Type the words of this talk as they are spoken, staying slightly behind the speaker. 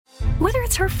Whether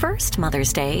it's her first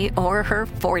Mother's Day or her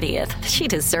 40th, she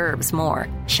deserves more.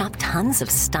 Shop tons of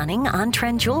stunning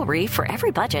on-trend jewelry for every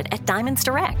budget at Diamonds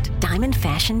Direct. Diamond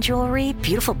fashion jewelry,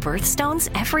 beautiful birthstones,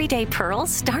 everyday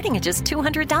pearls starting at just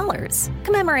 $200.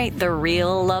 Commemorate the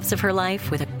real loves of her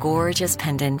life with a gorgeous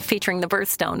pendant featuring the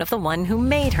birthstone of the one who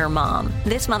made her mom.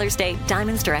 This Mother's Day,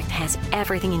 Diamonds Direct has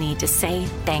everything you need to say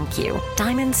thank you.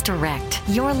 Diamonds Direct.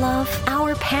 Your love,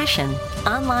 our passion.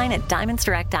 Online at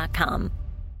diamondsdirect.com.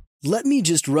 "Let me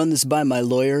just run this by my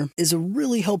lawyer" is a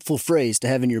really helpful phrase to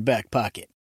have in your back pocket.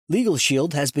 Legal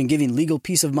Shield has been giving legal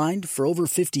peace of mind for over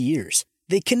 50 years.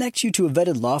 They connect you to a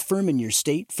vetted law firm in your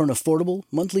state for an affordable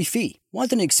monthly fee.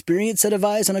 Want an experienced set of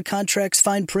eyes on a contract's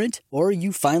fine print? Or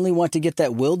you finally want to get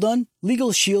that will done?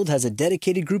 Legal Shield has a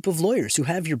dedicated group of lawyers who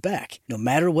have your back, no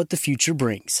matter what the future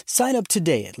brings. Sign up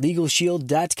today at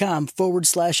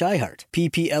LegalShield.com/iHeart.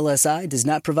 PPLSI does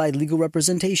not provide legal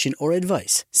representation or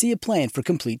advice. See a plan for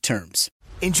complete terms.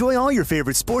 Enjoy all your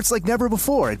favorite sports like never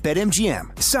before at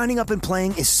BetMGM. Signing up and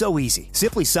playing is so easy.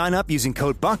 Simply sign up using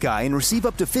code Buckeye and receive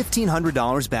up to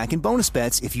 $1,500 back in bonus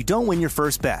bets if you don't win your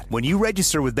first bet. When you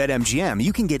register with BetMGM,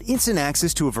 you can get instant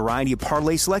access to a variety of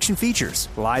parlay selection features,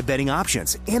 live betting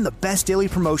options, and the best daily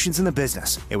promotions in the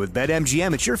business. And with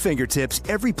BetMGM at your fingertips,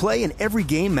 every play and every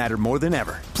game matter more than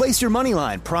ever. Place your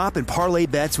moneyline, prop, and parlay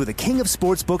bets with the king of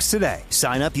sportsbooks today.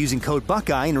 Sign up using code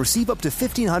Buckeye and receive up to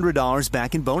 $1,500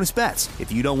 back in bonus bets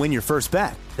if you don't win your first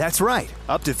bet. That's right,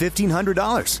 up to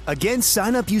 $1,500. Again,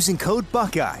 sign up using code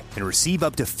Buckeye and receive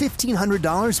up to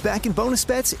 $1,500 back in bonus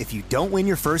bets if you don't win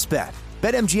your first bet.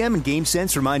 BetMGM and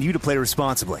GameSense remind you to play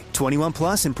responsibly. 21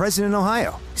 plus and present in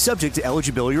Ohio. Subject to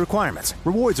eligibility requirements.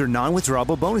 Rewards are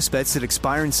non-withdrawable bonus bets that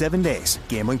expire in 7 days.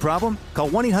 Gambling problem? Call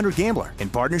 1-800-GAMBLER in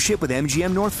partnership with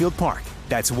MGM Northfield Park.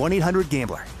 That's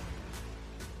 1-800-GAMBLER.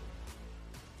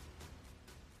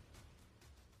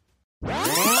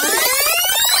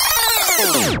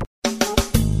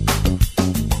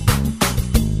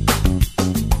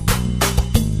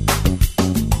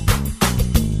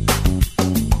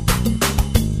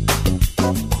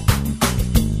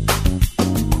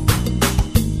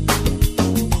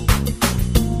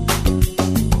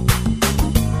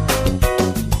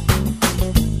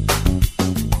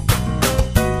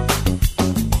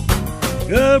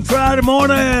 Good Friday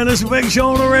morning. This is Big Show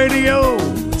on the radio.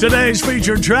 Today's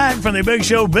featured track from the Big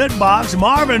Show Bitbox,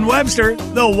 Marvin Webster,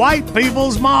 The White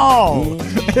People's Mall.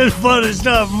 It's funny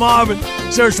stuff, Marvin.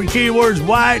 Search for keywords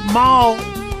White Mall,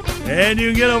 and you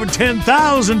can get over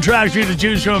 10,000 tracks for you to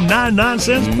choose from. 99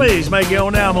 cents a piece. Make your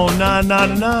own album on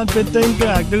 $9.99, 15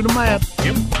 tracks. Do the math.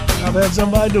 Yep. I've had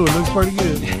somebody do it. Looks pretty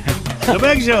good.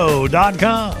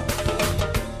 TheBigShow.com.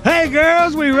 Hey,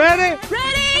 girls, we ready?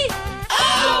 Ready?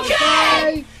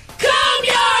 Okay! Comb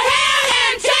your hair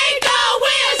and take the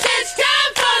wheels. It's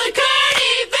time for the current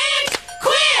event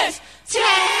quiz.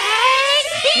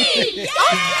 Tasty!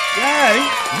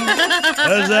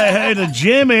 Let's say hey to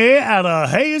Jimmy out of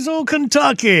Hazel,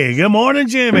 Kentucky. Good morning,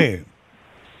 Jimmy.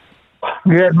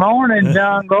 Good morning,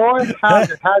 John Boy. How's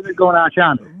it going out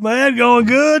yonder? Man, going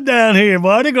good down here,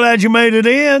 buddy. Glad you made it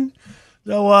in.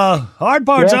 So, hard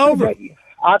part's over.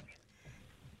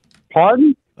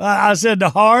 Pardon? I said the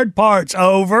hard part's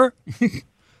over. The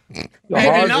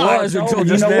hard was until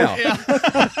just now.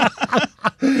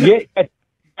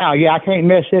 Yeah, I can't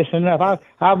miss this enough.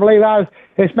 I believe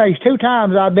this makes 2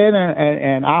 times I've been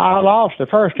and I lost the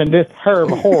first and just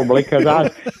horribly because I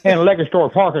was in a liquor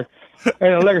store parking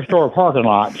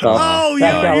lot. So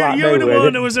you were the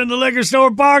one that was in the liquor store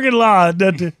parking lot.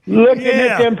 Looking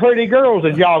at them pretty girls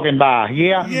that jogging by.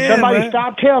 Yeah somebody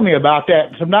stopped telling me about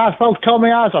that. Some nice folks told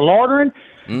me I was a loitering.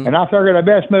 And I figured I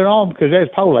best move on because there's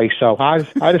police. So I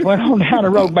just went on down the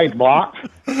road base block.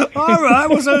 All right.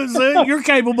 Well, so you're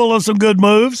capable of some good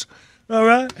moves. All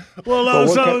right. Well,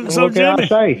 so Jimmy.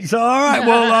 So all right.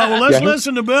 Well, let's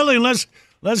listen to Billy and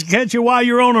let's catch you while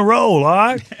you're on a roll. All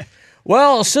right.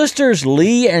 Well, sisters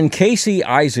Lee and Casey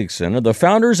Isaacson are the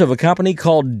founders of a company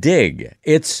called Dig.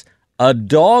 It's a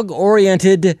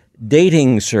dog-oriented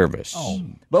dating service. Oh.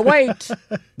 But wait,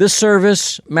 this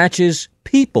service matches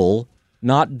people,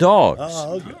 not dogs.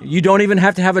 Oh, okay. You don't even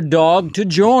have to have a dog to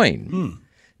join.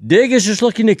 Dig is just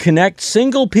looking to connect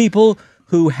single people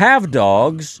who have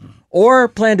dogs or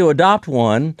plan to adopt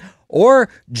one or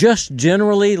just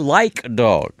generally like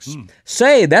dogs.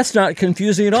 Say, that's not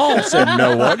confusing at all, said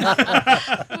no one.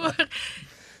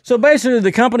 So basically,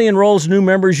 the company enrolls new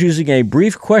members using a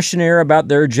brief questionnaire about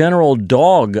their general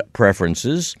dog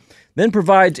preferences, then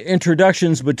provides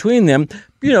introductions between them,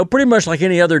 pretty much like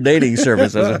any other dating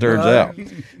service, as it turns out.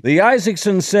 The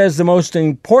Isaacson says the most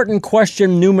important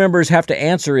question new members have to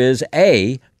answer is,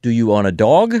 A, do you own a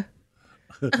dog?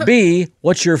 B,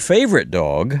 what's your favorite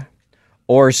dog?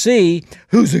 Or C,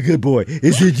 who's a good boy?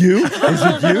 Is it you? Is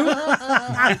it you?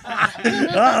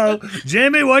 Uh-oh.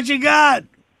 Jimmy, what you got?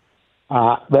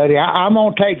 Buddy, I'm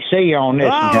going to take C on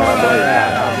this.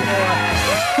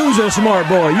 Who's a smart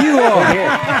boy? You are.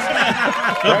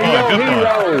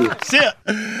 Sit.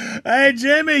 Hey,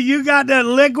 Jimmy, you got that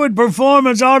Liquid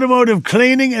Performance Automotive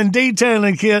Cleaning and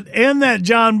Detailing Kit in that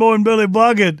John Boy and Billy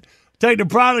bucket. Take the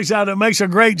products out. It makes a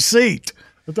great seat.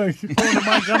 I think it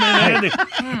might come in handy.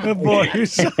 Good boy.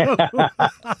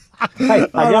 Hey,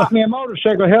 I got me a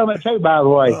motorcycle helmet, too, by the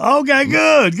way. Okay,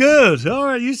 good. All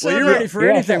right, you said Well, you're ready for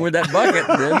anything with that bucket.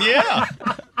 Yeah.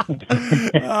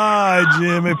 All right,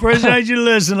 Jimmy. Appreciate you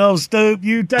listening, old Stoop.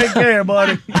 You take care,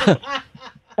 buddy.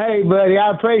 Hey, buddy, I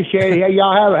appreciate it. Hey,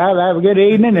 y'all have a good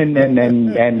evening and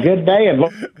good day. And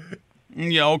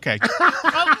Yeah, okay.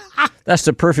 That's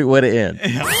the perfect way to end.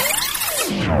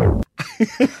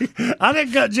 I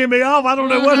didn't cut Jimmy off. I don't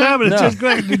know what happened. It's just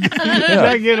great to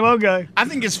get him. Okay. I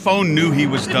think his phone knew he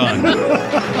was done.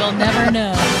 We'll never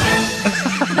know.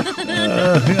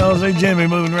 I'll see Jimmy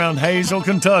moving around Hazel,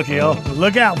 Kentucky. I'll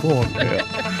look out for him.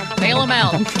 Bail him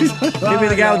out. Give me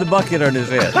the guy with the bucket on his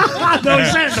head. No,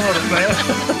 he's sitting on it,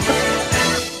 man.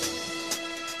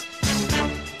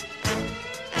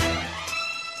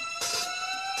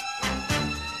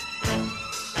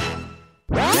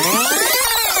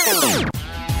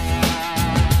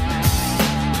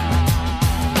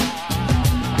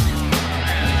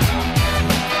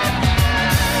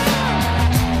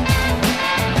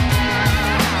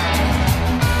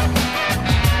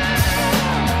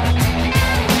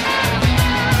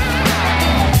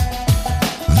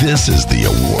 This is the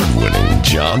award-winning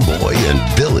John Boy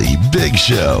and Billy Big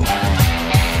Show.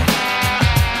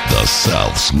 The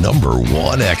South's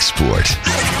 #1 export.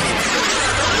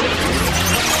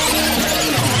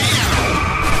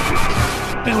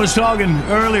 I was talking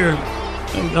earlier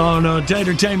on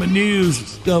Entertainment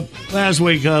News last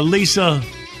week. Lisa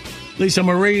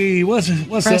Marie, what's the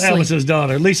Elvis's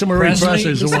daughter? Lisa Marie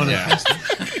Presley's the one.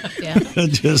 Yeah.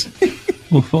 Just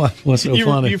what's so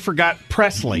funny? You forgot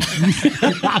Presley.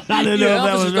 I didn't know if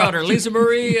that was daughter, Lisa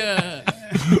Marie.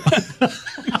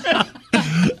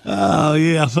 Oh,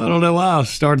 yeah. I don't know why I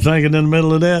started thinking in the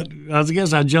middle of that. I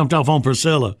guess I jumped off on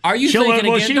Priscilla. Are you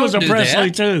thinking again? She was a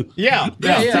Presley, too. Yeah.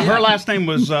 Her last name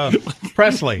was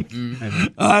Presley.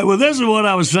 All right, well, this is what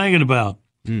I was thinking about.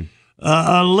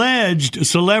 Alleged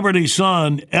celebrity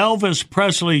son Elvis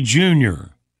Presley Jr.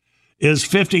 is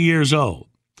 50 years old.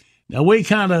 Now, we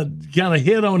kind of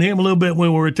hit on him a little bit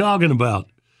when we were talking about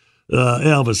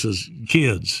Elvis's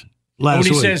kids last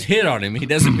week. When he says hit on him, he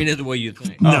doesn't mean it the way you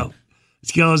think. No.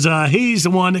 It's because he's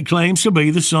the one that claims to be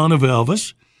the son of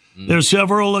Elvis. There's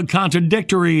several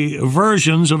contradictory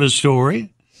versions of his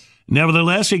story.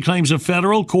 Nevertheless, he claims a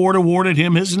federal court awarded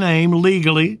him his name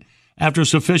legally after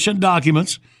sufficient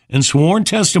documents and sworn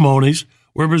testimonies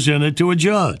were presented to a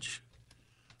judge.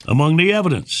 Among the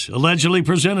evidence allegedly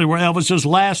presented were Elvis's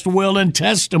last will and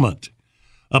testament,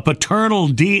 a paternal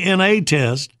DNA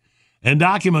test, and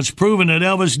documents proving that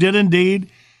Elvis did indeed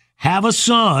have a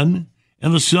son,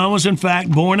 and the son was in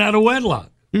fact born out of wedlock.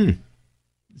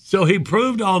 So he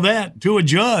proved all that to a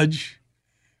judge,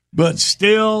 but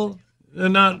still they're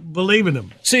not believing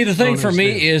him. See, the thing for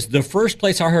me is the first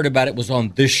place I heard about it was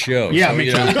on this show. Yeah, so, me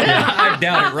you too. know, I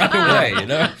doubt it right away. You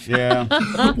know.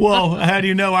 Yeah. Well, how do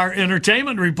you know our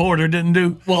entertainment reporter didn't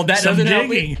do Well, that some doesn't help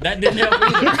digging? me. That didn't help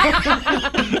either.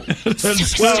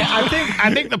 Well,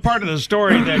 I think the part of the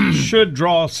story that should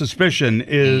draw suspicion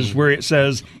is where it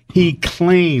says he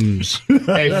claims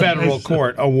a federal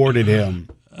court awarded him.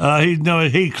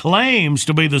 He claims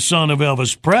to be the son of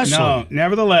Elvis Presley. No,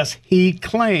 nevertheless, he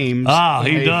claims.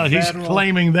 He does. He's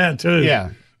claiming that too.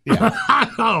 Yeah.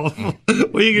 Oh,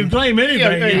 well, you can claim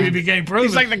anything if you became proven.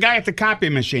 He's like the guy at the copy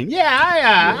machine.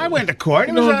 Yeah, I went to court.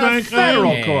 It was a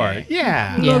federal court.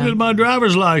 Yeah. Look at my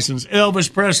driver's license,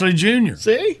 Elvis Presley Jr.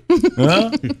 See?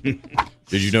 Huh?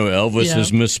 Did you know Elvis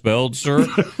is misspelled, sir?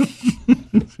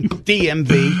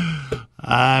 DMV.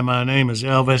 Hi, my name is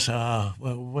Elvis.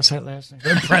 What's that last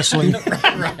name? Presley.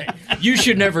 Right. You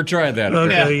should never try that.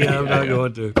 Okay, yeah, I'm not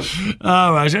going to.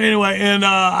 All right. So anyway, and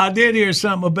I did hear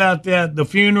something about that, the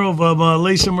funeral of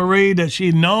Lisa Marie, that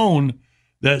she'd known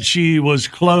that she was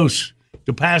close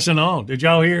to passing on. Did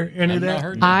y'all hear any of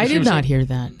that? I did not hear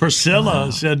that.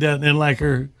 Priscilla said that in like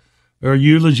her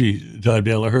eulogy type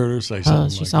deal. I heard her say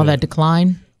something. She saw that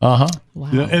decline. Uh-huh. Wow.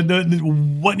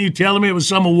 And wasn't you telling me it was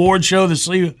some award show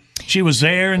that she was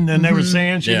there and then they were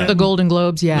saying she did? The Golden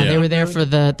Globes, they were there for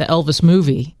the Elvis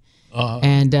movie.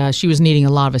 And she was needing a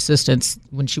lot of assistance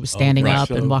when she was standing up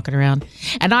and walking around.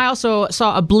 And I also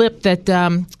saw a blip that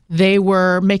they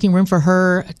were making room for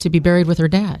her to be buried with her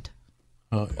dad.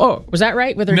 Was that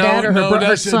right? With her dad or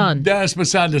her son? That's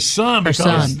beside the son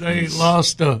because they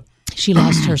lost. She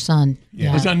lost her son.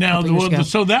 Yeah.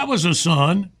 So that was a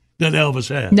son that Elvis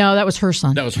had. No, that was her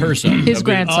son. That was her son. His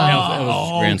grandson.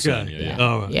 Elvis' grandson. Okay. Yeah.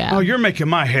 All right. Yeah. Oh, you're making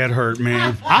my head hurt,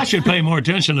 man. I should pay more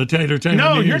attention to Tater.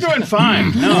 No, News. you're doing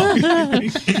fine. No.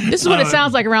 This is what it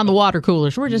sounds like around the water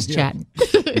coolers. We're just chatting.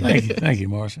 Thank you,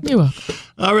 Marcia. You're welcome.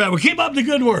 All right, well, keep up the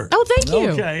good work. Oh, thank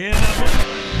you. Okay,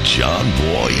 yeah. John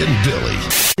Boy and Billy.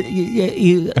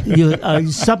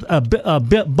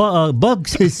 Bug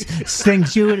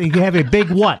stings you and you have a big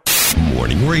what?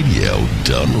 Morning radio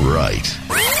done right.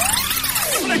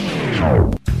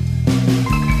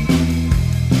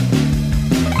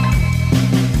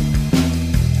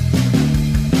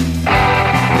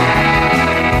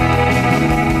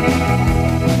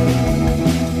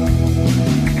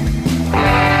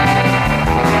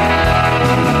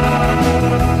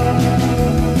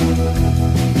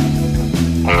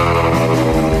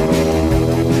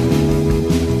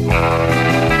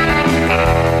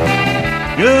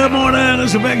 Good morning.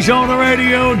 It's a big show on the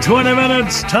radio. 20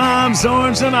 minutes. Tom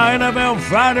Sorensen, our NFL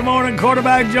Friday morning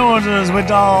quarterback, joins us. We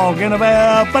talk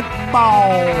NFL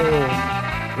football.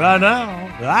 Right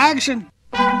now, the action.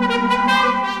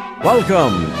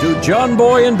 Welcome to John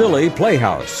Boy and Billy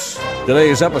Playhouse.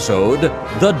 Today's episode,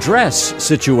 The Dress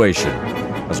Situation.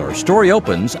 As our story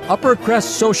opens, Upper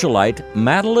Crest socialite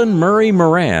Madeline Murray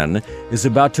Moran is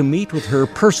about to meet with her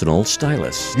personal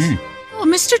stylist. Oh,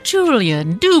 Mr.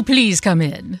 Julian, do please come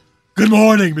in. Good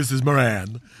morning, Mrs.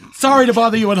 Moran. Sorry to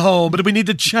bother you at home, but we need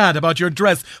to chat about your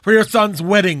dress for your son's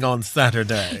wedding on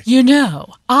Saturday. You know,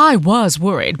 I was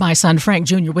worried my son Frank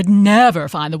Jr. would never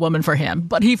find the woman for him,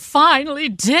 but he finally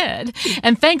did.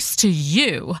 And thanks to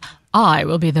you, I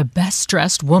will be the best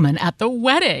dressed woman at the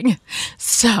wedding.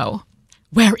 So,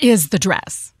 where is the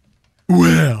dress?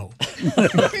 Well,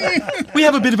 we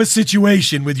have a bit of a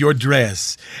situation with your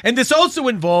dress, and this also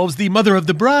involves the mother of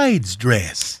the bride's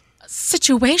dress.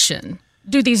 Situation?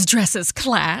 Do these dresses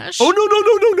clash? Oh,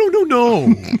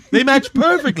 no. They match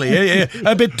perfectly,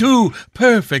 a bit too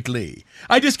perfectly.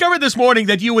 I discovered this morning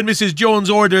that you and Mrs. Jones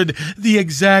ordered the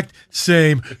exact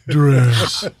same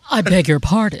dress. I beg your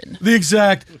pardon. The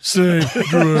exact same dress.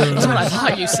 That's what I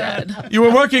thought you said. You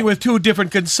were working with two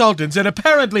different consultants, and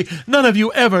apparently none of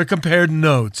you ever compared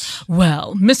notes.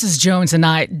 Well, Mrs. Jones and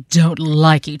I don't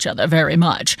like each other very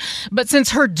much. But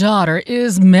since her daughter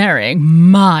is marrying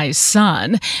my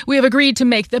son, we have agreed to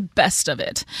make the best of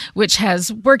it, which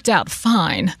has worked out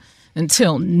fine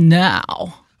until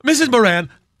now. Mrs. Moran,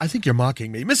 I think you're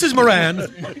mocking me. Mrs.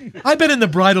 Moran, I've been in the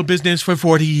bridal business for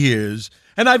 40 years,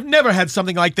 and I've never had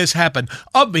something like this happen.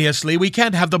 Obviously, we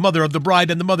can't have the mother of the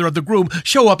bride and the mother of the groom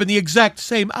show up in the exact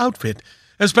same outfit,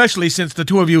 especially since the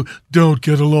two of you don't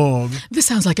get along. This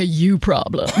sounds like a you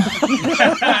problem.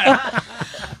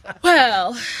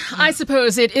 Well, I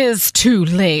suppose it is too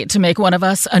late to make one of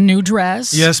us a new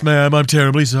dress. Yes, ma'am. I'm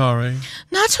terribly sorry.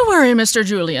 Not to worry, Mr.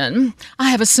 Julian.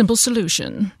 I have a simple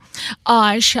solution.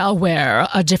 I shall wear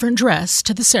a different dress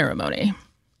to the ceremony.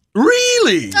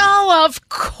 Really? Oh, of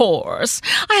course.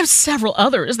 I have several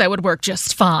others that would work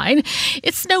just fine.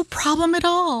 It's no problem at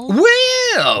all.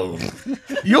 Well,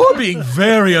 you're being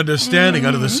very understanding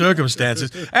under the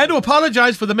circumstances. And to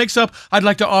apologize for the mix-up, I'd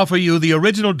like to offer you the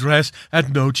original dress at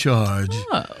no charge.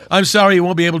 Oh. I'm sorry you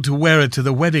won't be able to wear it to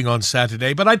the wedding on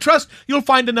Saturday, but I trust you'll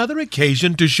find another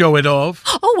occasion to show it off.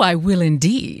 Oh, I will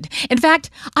indeed. In fact,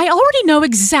 I already know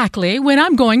exactly when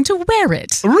I'm going to wear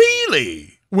it. Really?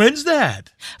 When's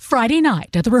that? Friday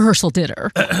night at the rehearsal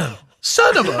dinner.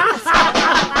 Son of a...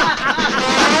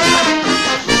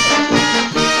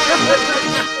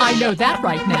 I know that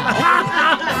right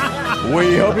now.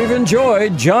 We hope you've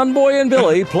enjoyed John Boy and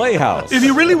Billy Playhouse. If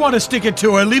you really want to stick it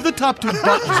to her, leave the top two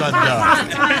buttons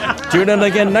undone. Tune in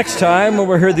again next time when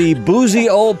we hear the boozy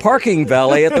old parking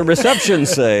valet at the reception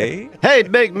say, "Hey,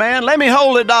 big man, let me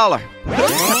hold $1."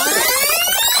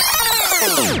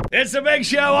 It's a big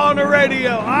show on the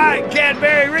radio. All right,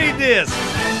 Cadbury, read this.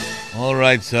 All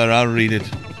right, sir, I'll read it.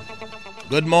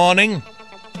 Good morning.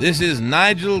 This is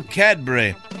Nigel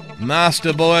Cadbury,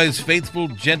 Master Boy's faithful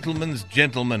gentleman's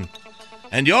gentleman.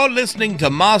 And you're listening to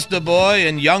Master Boy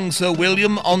and young Sir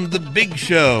William on The Big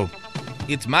Show.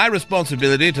 It's my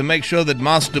responsibility to make sure that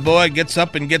Master Boy gets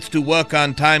up and gets to work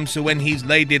on time, so when he's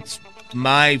late, it's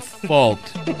my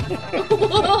fault.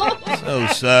 Oh,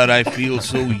 sir, I feel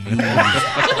so used.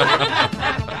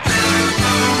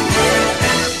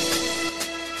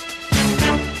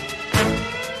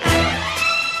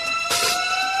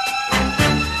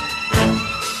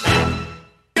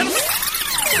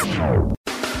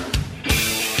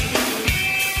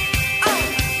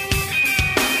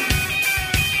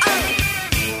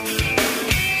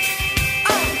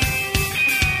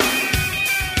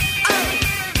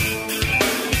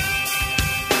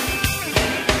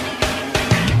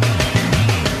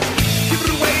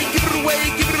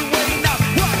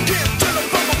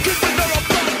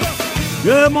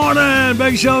 Good morning.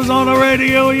 Big Show's on the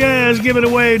radio. Yes, give it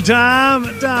away time.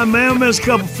 Time, man. Missed a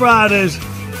couple Fridays.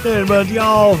 Yeah, but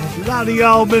a lot of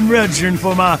y'all been registering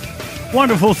for my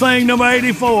wonderful thing, number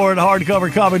 84, the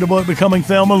hardcover copy of the book, Becoming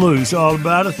Thelma Loose. All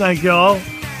about it. Thank y'all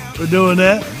for doing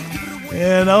that.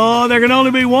 And, there can only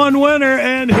be one winner,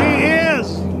 and he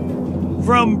is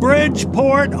from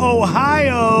Bridgeport,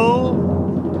 Ohio,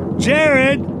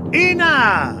 Jared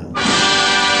Ena.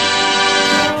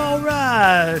 All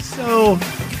right. So,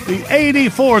 the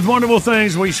 84th Wonderful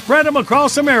Things, we spread them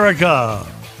across America.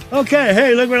 Okay,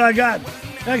 hey, look what I got.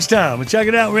 Next time, check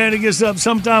it out. Randy gets up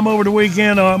sometime over the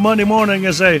weekend or Monday morning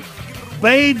and say,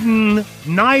 Baden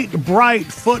Night Bright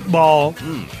Football.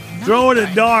 Throw it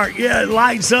at dark. Yeah, it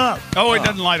lights up. Oh, it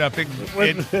doesn't light up.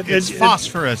 It's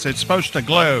phosphorus. It's supposed to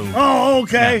glow. Oh,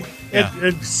 okay. Yeah.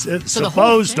 It's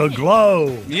supposed to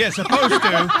glow. Yeah, supposed to.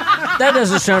 That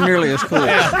doesn't sound nearly as cool.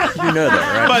 Yeah. You know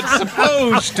that, right? But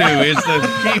supposed to is the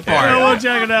key part. Well, we'll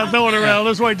check it out. Throw it around.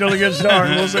 Let's wait till it gets dark.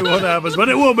 We'll see what happens. But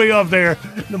it will be up there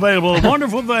and available.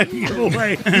 Wonderful thing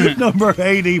giveaway number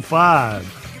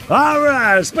 85. All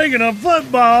right, speaking of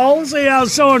football, let's see how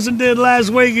Sorensen did last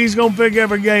week. He's going to pick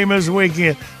every game this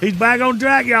weekend. He's back on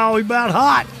track, y'all. He's about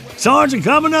hot. Sorensen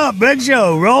coming up. Big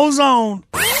Show rolls on.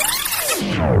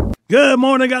 Good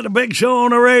morning. Got the Big Show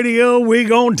on the radio. We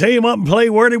going to team up and play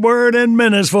Wordy Word in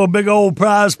minutes for a big old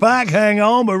prize pack. Hang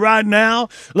on. But right now,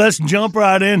 let's jump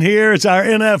right in here. It's our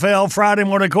NFL Friday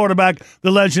morning quarterback,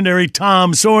 the legendary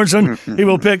Tom Sorensen. He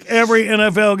will pick every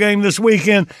NFL game this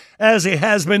weekend, as he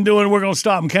has been doing. We're going to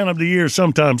stop and count up the years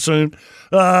sometime soon.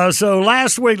 So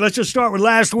last week, let's just start with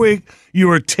last week. You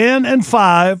were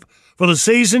 10-5 for the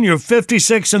season. You're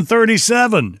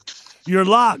 56-37. Your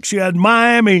locks, you had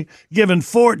Miami giving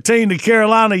 14 to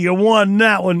Carolina. You won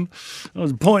that one. I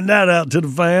was pointing that out to the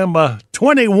fan by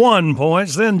 21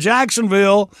 points. Then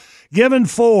Jacksonville giving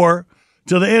 4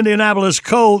 to the Indianapolis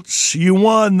Colts. You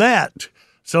won that.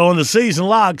 So on the season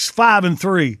locks,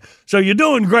 5-3. So you're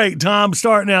doing great, Tom,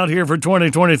 starting out here for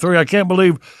 2023. I can't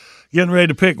believe getting ready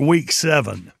to pick week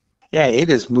 7. Yeah, it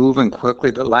is moving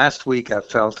quickly, but last week I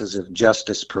felt as if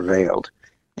justice prevailed.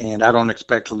 And I don't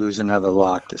expect to lose another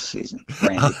lock this season,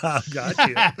 Randy. Got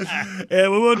you.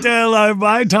 And we will tell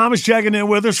everybody, Tom is checking in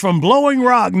with us from Blowing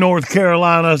Rock, North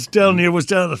Carolina. I was telling you,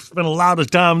 spent a lot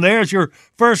of time there. It's your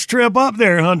first trip up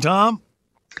there, huh, Tom?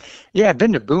 Yeah, I've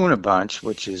been to Boone a bunch,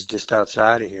 which is just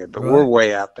outside of here. But we're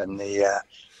way up in the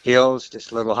hills,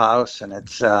 this little house, and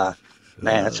it's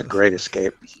it's a great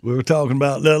escape. We were talking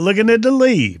about looking at the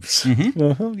leaves.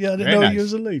 Mm-hmm. Yeah, I didn't know you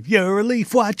was a leaf. You're a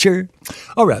leaf watcher.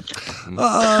 All right.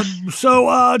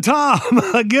 So, Tom,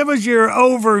 give us your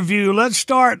overview. Let's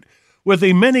start with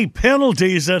the many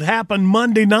penalties that happened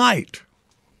Monday night.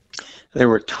 There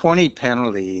were 20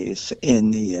 penalties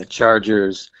in the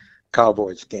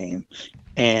Chargers-Cowboys game,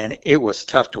 and it was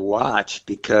tough to watch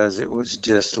because it was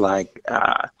just like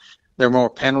there were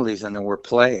more penalties than there were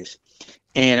plays.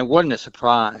 And it wasn't a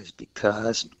surprise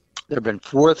because there have been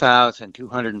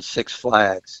 4,206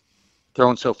 flags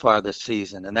thrown so far this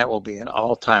season, and that will be an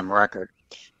all-time record.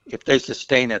 If they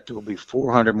sustain it, there will be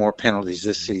 400 more penalties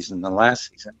this season than last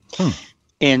season.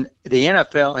 And the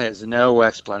NFL has no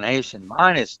explanation.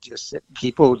 Mine is just that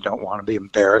people don't want to be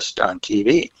embarrassed on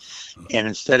TV. And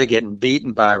instead of getting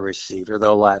beaten by a receiver,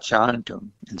 they'll latch on to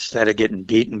him. Instead of getting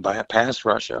beaten by a pass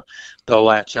rusher, they'll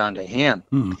latch on to him.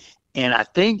 And I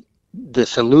think the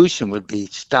solution would be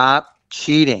stop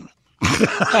cheating.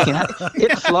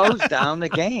 It slows down the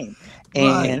game,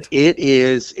 and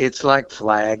it's like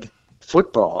flag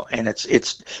football, and it's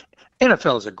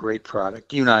NFL is a great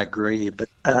product. You and I agree, but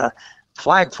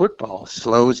flag football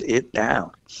slows it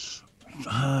down.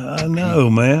 I know,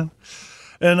 man.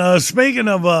 And speaking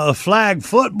of flag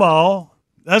football,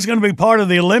 that's going to be part of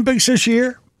the Olympics this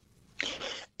year.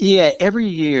 Yeah, every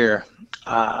year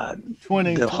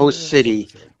the host city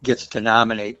gets to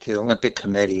nominate to the Olympic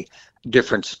Committee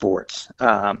different sports.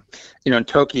 In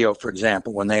Tokyo, for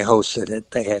example, when they hosted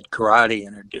it, they had karate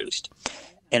introduced.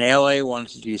 And LA wanted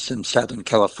to do some Southern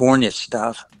California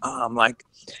stuff, like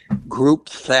group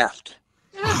theft.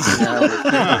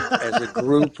 As a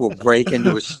group will break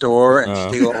into a store and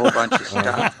steal a whole bunch of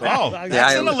stuff.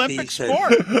 That's an Olympic sport.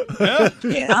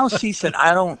 The IOC said,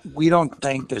 we don't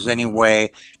think there's any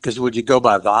way, because would you go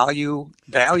by value?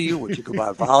 Would you go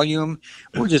by volume?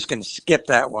 We're just going to skip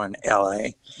that one, LA.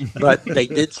 But they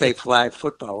did say flag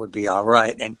football would be all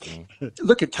right. And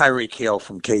look at Tyreek Hill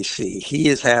from KC. He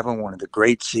is having one of the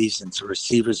great seasons the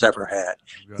receivers ever had.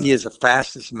 He is the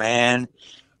fastest man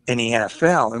in the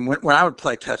NFL. And when I would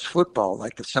play touch football,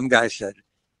 like if some guy said,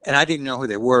 and I didn't know who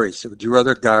they were, he said, would you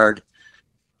rather guard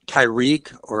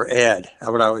Tyreek or Ed?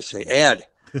 I would always say Ed.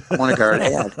 I want to guard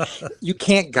Ed. You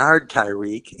can't guard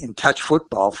Tyreek in touch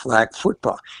football, flag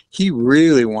football. He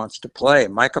really wants to play.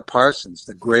 Micah Parsons,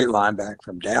 the great linebacker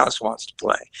from Dallas, wants to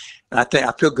play. And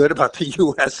I feel good about the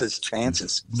U.S.'s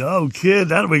chances. No, kid,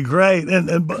 that'll be great. And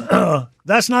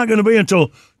that's not going to be until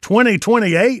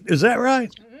 2028. Is that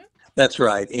right? That's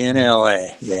right, in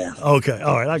L.A., yeah. Okay,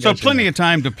 all right. I got So you plenty of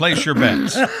time to place your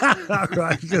bets. All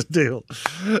right, good deal.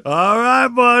 All right,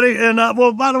 buddy. And,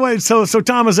 well, by the way, so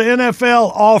Tom, has the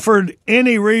NFL offered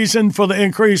any reason for the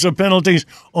increase of penalties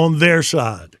on their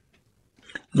side?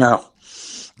 No,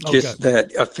 just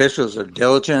that officials are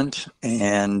diligent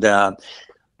and,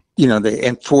 they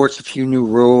enforce a few new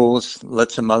rules, let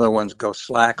some other ones go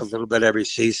slack a little bit every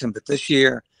season. But this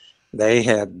year, they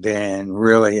have been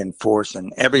really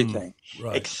enforcing everything,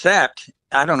 right. Except,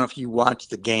 I don't know if you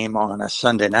watched the game on a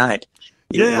Sunday night.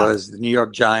 It was the New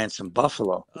York Giants and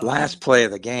Buffalo. Last play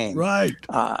of the game. Right.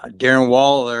 Darren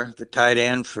Waller, the tight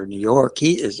end for New York,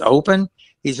 he is open.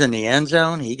 He's in the end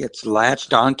zone. He gets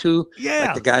latched onto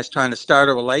like the guy's trying to start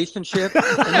a relationship. And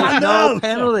there's no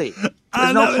penalty.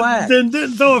 There's no flag.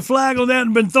 Didn't throw a flag on that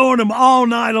and been throwing them all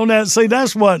night on that. See,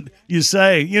 that's what you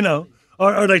say,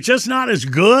 Are they just not as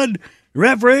good?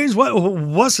 Referees,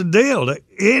 what's the deal? They're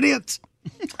idiots?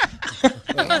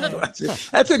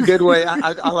 That's a good way.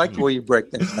 I like the way you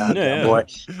break things down, boy.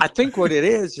 I think what it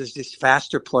is just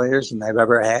faster players than they've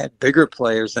ever had, bigger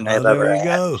players than they've ever had.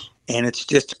 Go. And it's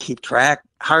just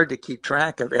hard to keep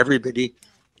track of everybody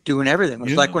doing everything.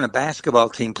 It's like when a basketball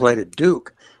team played at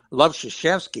Duke. Love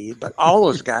Krzyzewski, but all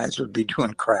those guys would be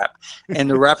doing crap. And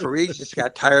the referees just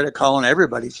got tired of calling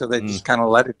everybody, so they just kind of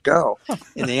let it go.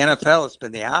 In the NFL, it's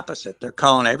been the opposite. They're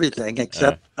calling everything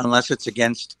except unless it's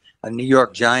against a New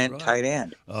York Giant tight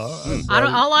end.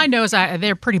 All I know is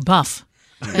they're pretty buff.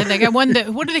 And they got one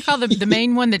what do they call the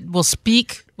main one that will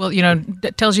speak? Well,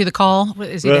 that tells you the call.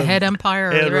 Is he the head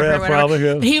umpire or the referee? Probably,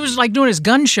 yeah. He was like doing his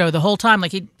gun show the whole time,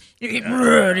 like he he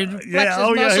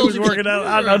was working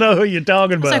out. I know who you're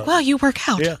talking about. It's like, wow, you work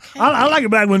out. Yeah, I like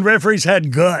it back when referees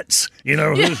had guts.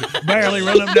 Who's barely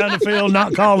running up down the field,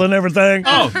 not calling everything.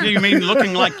 Oh, you mean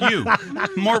looking like you?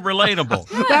 More relatable.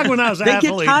 Back when I was an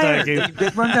athlete, thank you. They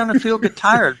run down the field, get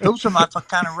tired. Those are my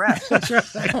kind of reps. That's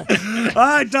right. All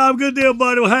right, Tom, good deal,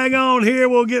 buddy. Well, hang on here.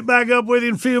 We'll get back up with you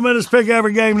in a few minutes. Pick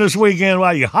every game this weekend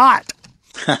while you're hot.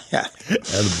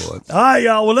 Attaboy. All right,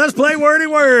 y'all. Well, let's play Wordy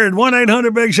Word.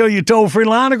 1-800-BIG-SHOW, you toll-free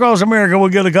line across America. We'll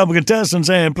get a couple contestants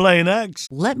and play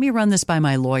next. Let me run this by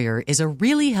my lawyer is a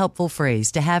really helpful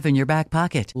phrase to have in your back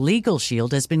pocket. Legal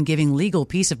Shield has been giving legal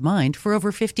peace of mind for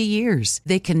over 50 years.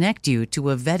 They connect you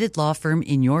to a vetted law firm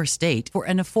in your state for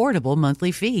an affordable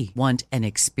monthly fee. Want an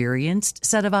experienced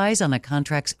set of eyes on a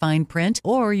contract's fine print?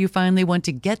 Or you finally want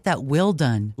to get that will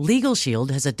done? Legal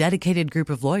Shield has a dedicated group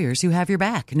of lawyers who have your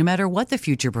back, no matter what the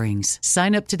future brings.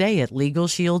 Sign up today at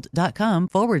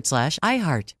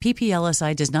LegalShield.com/iHeart.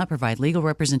 PPLSI does not provide legal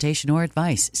representation or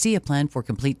advice. See a plan for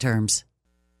complete terms.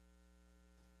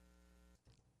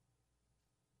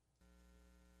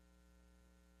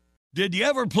 Did you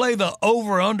ever play the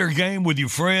over-under game with your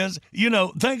friends?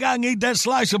 Think I can eat that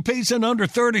slice of pizza in under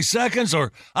 30 seconds?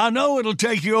 Or I know it'll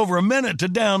take you over a minute to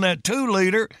down that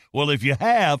 2-liter. Well, if you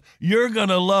have, you're going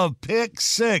to love Pick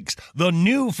 6, the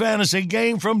new fantasy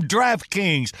game from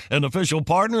DraftKings, an official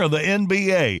partner of the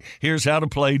NBA. Here's how to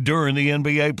play during the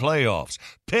NBA playoffs.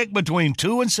 Pick between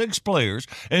 2 and 6 players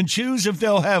and choose if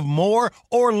they'll have more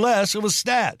or less of a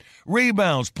stat.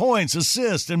 Rebounds, points,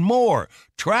 assists, and more.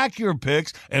 Track your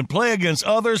picks and play against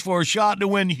others for a shot to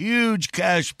win huge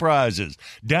cash prizes.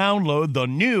 Download the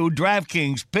new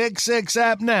DraftKings Pick 6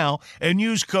 app now and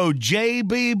use code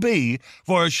JBB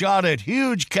for a shot at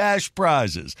huge cash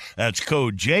prizes. That's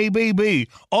code JBB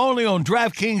only on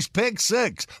DraftKings Pick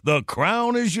 6. The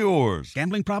crown is yours.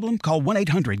 Gambling problem? Call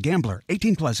 1-800-GAMBLER.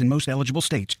 18 plus in most eligible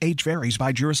states. Age varies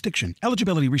by jurisdiction.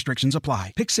 Eligibility restrictions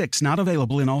apply. Pick 6 not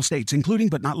available in all states, including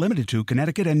but not limited to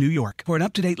Connecticut and New York. For an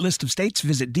up-to-date list of states,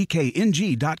 visit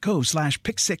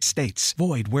dkng.co/pick6states.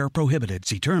 Void where prohibited.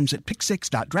 See terms at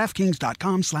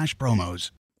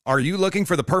pick6.draftkings.com/promos. Are you looking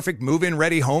for the perfect move-in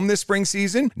ready home this spring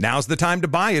season? Now's the time to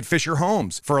buy at Fisher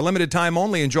Homes. For a limited time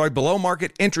only, enjoy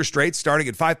below-market interest rates starting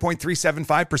at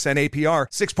 5.375% APR,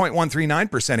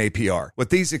 6.139% APR. With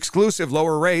these exclusive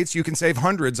lower rates, you can save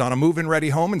hundreds on a move-in ready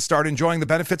home and start enjoying the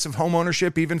benefits of home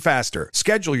ownership even faster.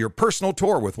 Schedule your personal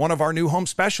tour with one of our new home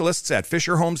specialists at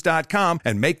FisherHomes.com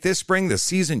and make this spring the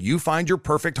season you find your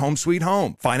perfect home sweet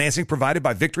home. Financing provided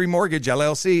by Victory Mortgage,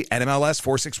 LLC, NMLS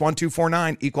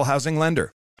 461249, Equal Housing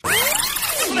Lender.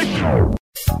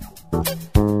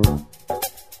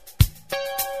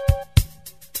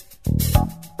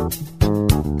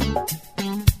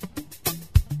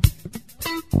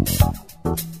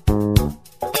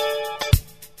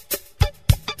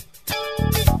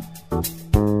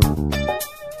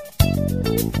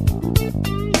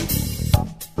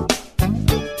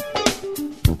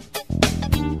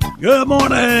 Good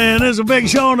morning. It's a Big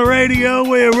Show on the radio.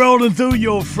 We're rolling through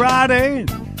your Friday.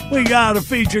 We got a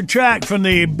featured track from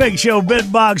the Big Show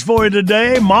Bitbox for you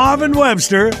today. Marvin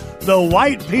Webster, The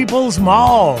White People's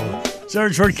Mall.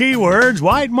 Search for keywords,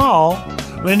 White Mall,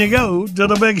 when you go to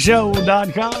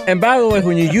thebigshow.com. And by the way,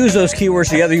 when you use those keywords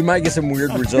together, you might get some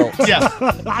weird results. Yeah,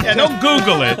 don't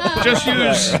Google it. Just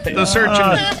use the search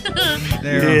engine.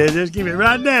 Yeah, just keep it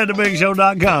right there at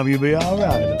thebigshow.com. You'll be all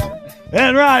right.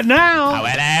 And right now...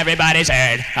 well, everybody's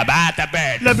heard about the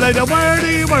bird. Let's play the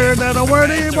wordy word and a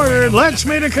wordy word. Let's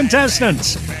meet the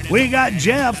contestants. We got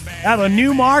Jeff out of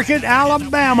Newmarket,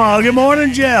 Alabama. Good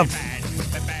morning, Jeff.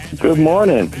 Good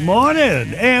morning. Good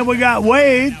morning. And we got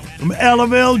Wade from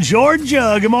Ellaville,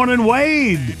 Georgia. Good morning,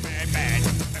 Wade.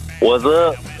 What's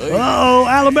up? Uh-oh,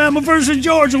 Alabama versus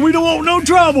Georgia. We don't want no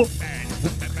trouble.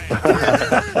 No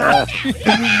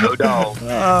dog. All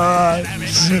right.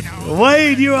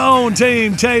 Wade, you're on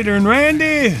Team Tater and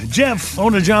Randy. Jeff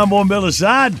on the John Boy and Billy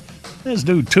side. Let's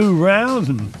do 2 rounds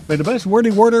and may the best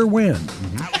wordy worder win.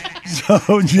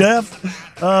 So, Jeff,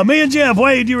 me and Jeff,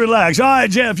 Wade, you relax. All right,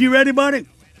 Jeff, you ready, buddy?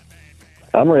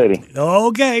 I'm ready.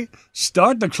 Okay.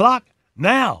 Start the clock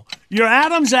now. Your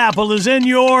Adam's apple is in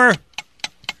your...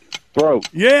 throat.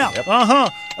 Yeah, uh-huh.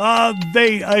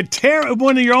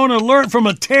 When you're on alert from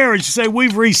a terrorist, you say,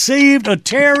 we've received a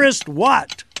terrorist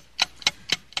what?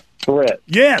 Threat.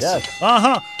 Yes.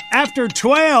 Uh-huh. After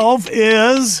 12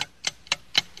 is...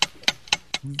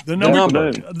 The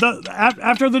number.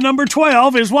 After the number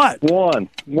 12 is what? 1.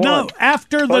 No,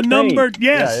 after 13. the number...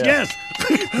 Yes, yes.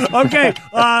 Okay,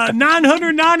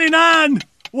 999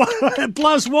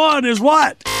 plus 1 is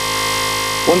what?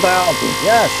 1,000.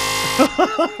 Yes.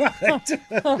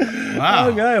 Wow.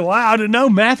 Okay, wow. I didn't know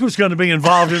math was going to be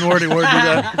involved in wordy word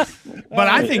today. But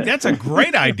I think that's a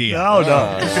great idea. Oh,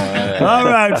 no. All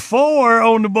right, 4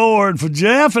 on the board for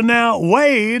Jeff, and now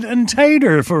Wade and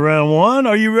Tater for round 1.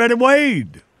 Are you ready,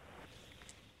 Wade?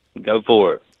 Go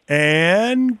for it.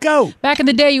 And go. Back in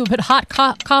the day, you would put hot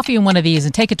coffee in one of these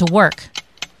and take it to work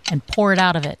and pour it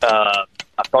out of it. A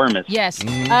thermos. Yes.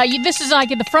 This is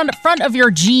like in the front of your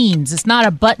jeans. It's not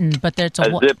a button, but it's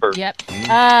a zipper. Yep.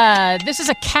 This is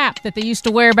a cap that they used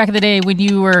to wear back in the day when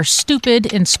you were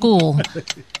stupid in school.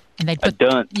 And they'd put a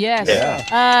dunce. Yes.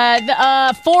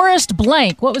 Yeah. Forrest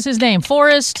Blank. What was his name?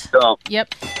 Forrest. Dump.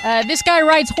 Yep. This guy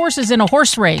rides horses in a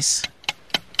horse race.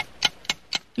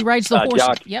 He rides the horse.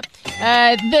 Jockey. Yep.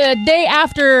 The day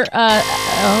after.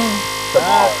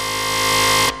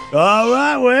 All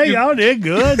right, well, y'all did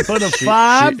good. Put a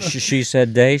 5. She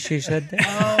said day. She said day.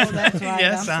 Oh, that's right.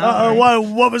 Yes.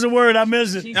 What was the word? I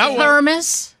missed it.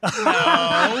 Thermos.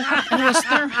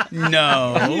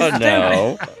 No.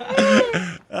 No.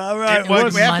 All right. We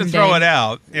have to throw it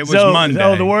out. It was Monday.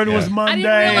 No, the word was Monday,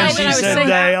 and she said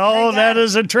day. Oh, that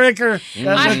is a tricker.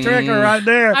 That's a tricker right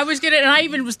there. I was gonna, and I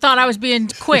even thought I was being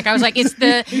quick. I was like, "It's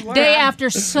the day after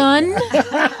sun."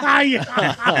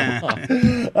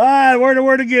 All right,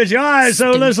 word to get you. All right,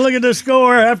 so let's look at the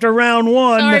score after round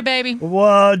 1. Sorry, baby.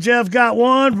 Well, Jeff got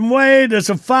 1 from Wade. It's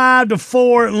a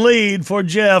 5-4 lead for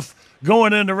Jeff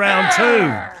going into round 2.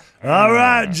 All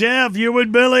right, Jeff, you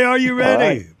with Billy. Are you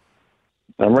ready? Right.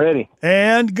 I'm ready.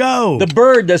 And go. The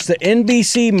bird that's the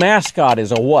NBC mascot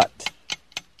is a what?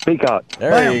 Peacock.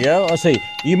 There you go. Let's see.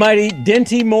 You might eat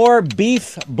Dinty Moore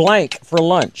beef blank for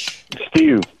lunch.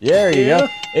 Stew. There you go.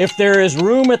 If there is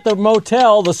room at the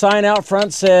motel, the sign out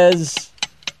front says...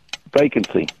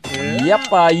 Vacancy.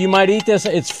 Yep. You might eat this.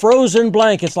 It's frozen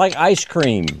blank. It's like ice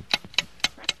cream.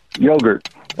 Yogurt.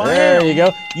 There you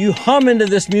go. You hum into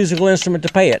this musical instrument to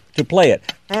play it.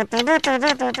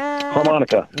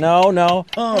 Harmonica. No.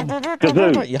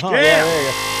 Kazoo. Yeah. There you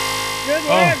go. Good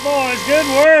work, boys. Good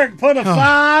work. Put a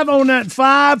 5 on that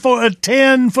 5 for a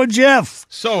 10 for Jeff.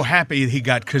 So happy he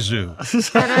got kazoo.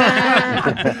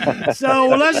 So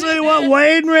let's see what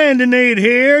Wade and Randy need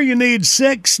here. You need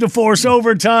 6 to force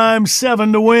overtime,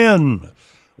 7 to win.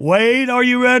 Wade, are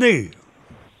you ready?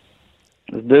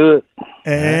 Let's do it.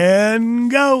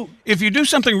 And go. If you do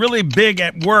something really big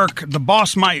at work, the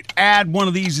boss might add one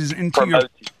of these into your...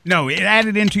 No, it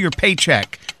added into your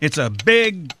paycheck. It's a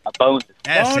big... A bonus.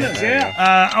 Bonus,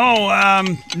 yeah.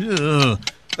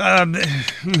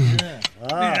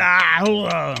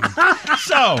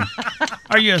 So,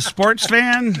 are you a sports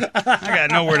fan? I got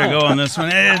nowhere to go on this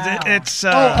one. It's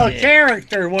a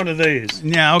character, one of these.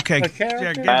 Yeah, okay. A character?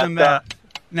 Yeah, give them that.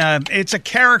 No, it's a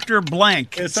character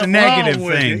blank. It's a negative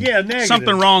thing. Yeah, negative.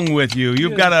 Something wrong with you.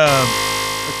 You've got a...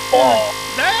 You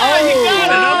got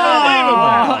it.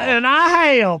 Unbelievable. And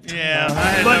I helped. Yeah.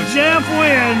 But Jeff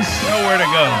wins. Nowhere to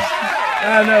go.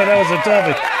 I know, that was a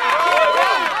toughie.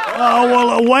 Oh,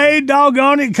 well, Wade,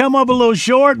 doggone it, come up a little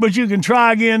short, but you can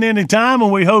try again anytime,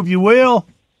 and we hope you will.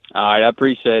 All right, I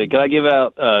appreciate it. Can I give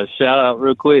out a shout-out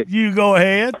real quick? You go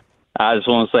ahead. I just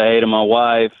want to say hey to my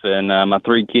wife and my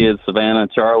 3 kids, Savannah,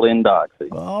 Charlie, and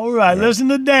Doxy. All right, listen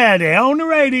to Daddy on the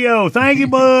radio. Thank you,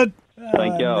 bud.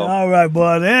 Thank y'all. All right,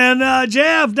 bud. And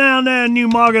Jeff down there in New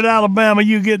Market, Alabama,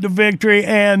 you get the victory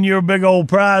and your big old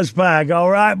prize pack. All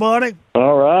right, buddy?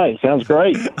 All right, sounds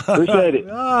great. Appreciate it.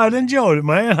 All right, enjoyed it,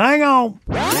 man. Hang on.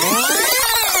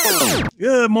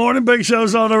 Good morning, Big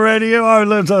Show's on the radio. All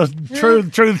right, let's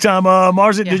truth time.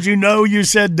 Marcy, did you know you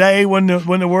said day when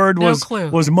the word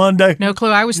was Monday? No clue.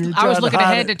 I was looking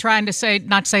ahead to trying to say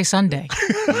not say Sunday.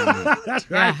 That's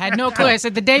right. Yeah, I had no clue. I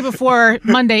said the day before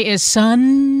Monday is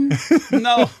sun.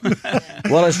 No.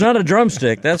 Well, it's not a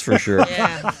drumstick, that's for sure.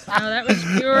 Yeah. No, that was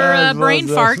pure brain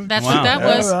fart. That's what that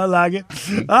was. I like it.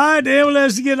 All right, then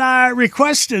let's get our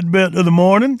requested bit of the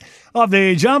morning of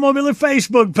the John Mobile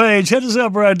Facebook page. Hit us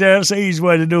up right there. That's the easy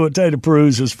way to do it. Tater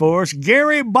peruses for us.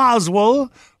 Gary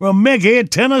Boswell from Mickey,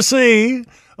 Tennessee.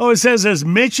 Oh, it says it's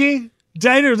Mitchie.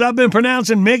 Taters, I've been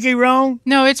pronouncing Mickey wrong?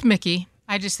 No, it's Mickey.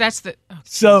 That's the... Oh,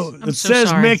 so it says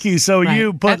sorry. Mickey, so Right.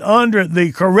 you put under it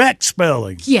the correct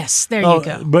spelling. Yes, there you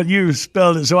go. But you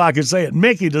spelled it so I could say it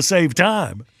Mickey to save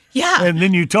time. Yeah. And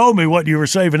then you told me what you were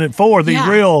saving it for, the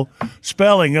real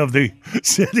spelling of the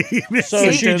city.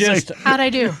 So she just How'd I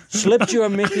do? slipped you a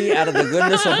Mickey out of the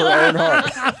goodness of her own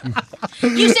heart.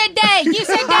 You said day. You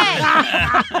said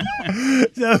day.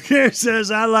 So Gary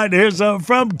says, I'd like to hear something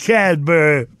from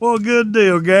Cadbury. Well, good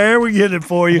deal, Gary. We get it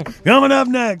for you. Coming up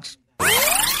next.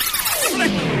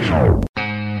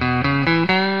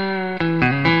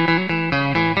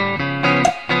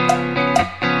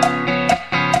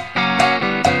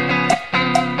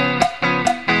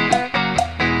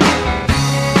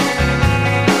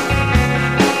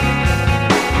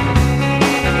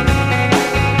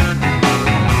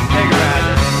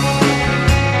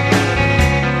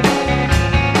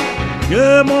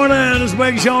 Good morning. It's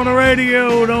Big Show on the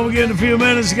radio. Don't forget in a few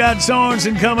minutes, got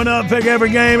Sorensen coming up. Pick every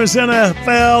game. It's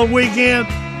NFL weekend.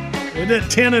 They did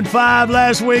 10-5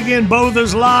 last weekend. Both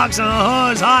is locks.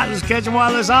 It's hot. Let's catch them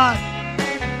while it's hot.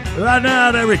 Right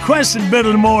now, the requested bit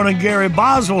of the morning, Gary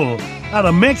Boswell out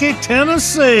of Mickey,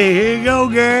 Tennessee. Here you go,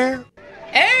 Gary.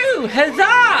 Oh,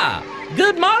 huzzah!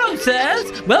 Good morning,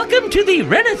 sirs. Welcome to the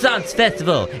Renaissance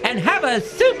Festival and have a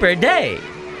super day.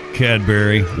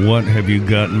 Cadbury, what have you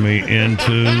gotten me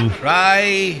into?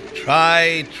 Try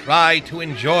to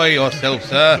enjoy yourself,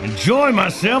 sir. Enjoy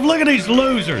myself? Look at these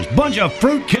losers. Bunch of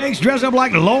fruitcakes dressed up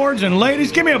like lords and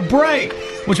ladies. Give me a break.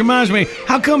 Which reminds me,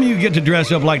 how come you get to dress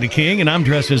up like the king and I'm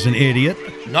dressed as an idiot?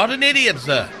 Not an idiot,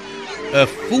 sir. A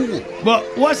fool. Well,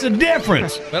 what's the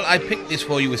difference? Well, I picked this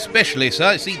for you especially,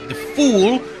 sir. See, the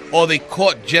fool, or the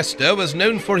court jester, was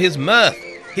known for his mirth,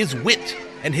 his wit,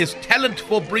 and his talent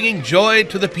for bringing joy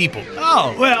to the people.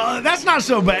 Oh, well, that's not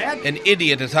so bad. An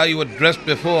idiot is how you were dressed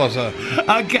before, sir.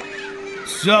 Okay.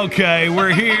 It's okay.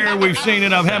 We're here. We've seen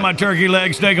it. I've had my turkey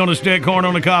leg, steak on the stick, corn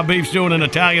on the cob, beef stew, and an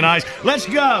Italian ice. Let's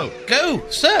go. Go,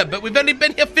 sir, but we've only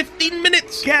been here 15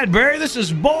 minutes. Cadbury, this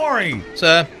is boring.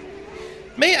 Sir,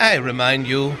 may I remind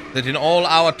you that in all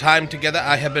our time together,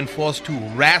 I have been forced to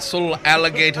wrestle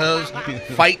alligators,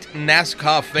 fight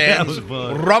NASCAR fans,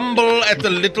 rumble at the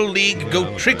Little League,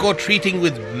 go trick-or-treating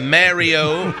with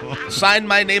Mario, sign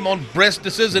my name on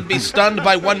breastises, and be stunned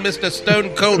by one Mr.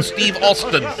 Stone Cold Steve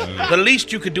Austin. The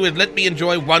least you could do is let me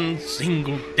enjoy one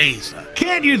single day, sir.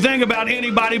 Can't you think about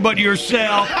anybody but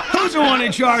yourself? Who's the one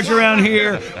in charge around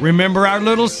here? Remember our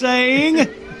little saying?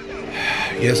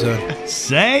 Yes, sir.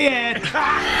 Say it.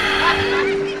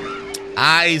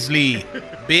 Isley.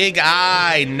 Big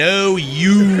I know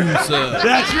you, sir.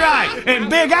 That's right. And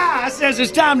Big I says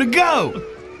it's time to go.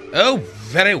 Oh,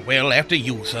 very well. After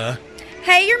you, sir.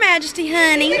 Hey, Your Majesty,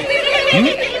 honey.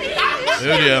 Oh,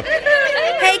 dear.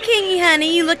 Hey, Kingy,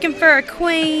 honey, you looking for a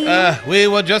queen? We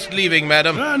were just leaving,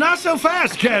 madam. Not so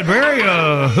fast, Cadbury.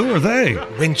 Who are they?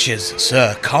 Winches,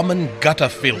 sir. Common gutter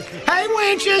filth. Hey,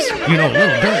 winches! You know,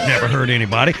 Little Dirt never hurt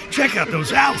anybody. Check out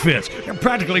those outfits. They're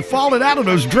practically falling out of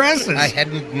those dresses. I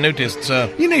hadn't noticed,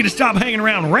 sir. You need to stop hanging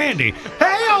around Randy.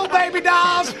 Hey, old baby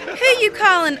dolls! Who you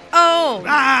calling old?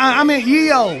 I meant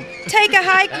ye old. Take a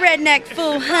hike, redneck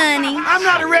fool, honey. I'm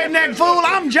not a redneck fool.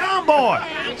 I'm John Boy.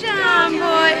 John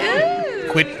Boy,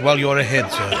 ooh. Quit while you're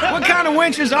ahead, sir. What kind of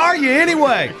winches are you,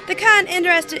 anyway? The kind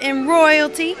interested in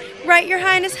royalty. Right, Your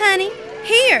Highness, honey?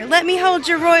 Here, let me hold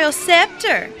your royal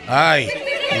scepter. I,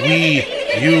 we,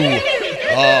 you,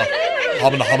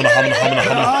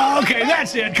 Okay,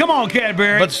 that's it. Come on,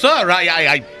 Cadbury. But, sir,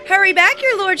 I... Hurry back,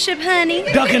 your lordship, honey.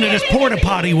 Duck into this porta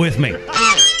potty with me.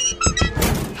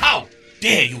 Ow!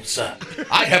 dare you, sir?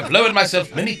 I have lowered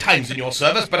myself many times in your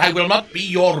service, but I will not be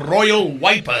your royal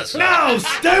wiper, sir. No,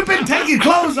 stupid! Take your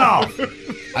clothes off!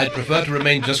 I'd prefer to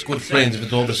remain just good friends if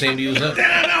it's all the same to you, sir.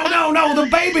 No, the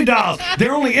baby dolls.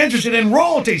 They're only interested in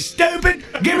royalty, stupid!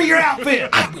 Give me your outfit!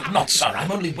 I will not, sir. I'm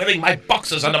only wearing my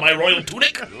boxers under my royal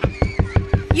tunic.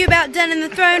 You about done in the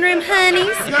throne room,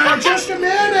 honeys? Now, just a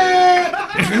minute!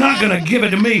 If you're not gonna give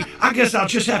it to me, I guess I'll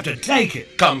just have to take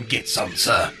it. Come get some,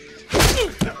 sir.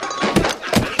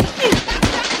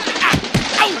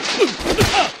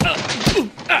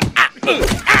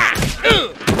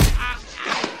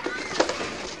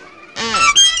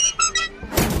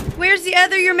 Where's the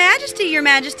other Your Majesty,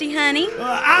 honey?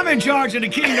 I'm in charge of the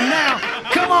kingdom now.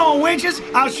 Come on, wenches.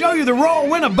 I'll show you the royal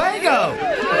Winnebago.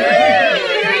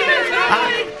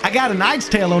 I got a Knight's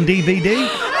Tale on DVD.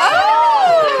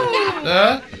 Oh!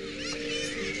 Sir?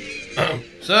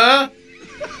 Sir?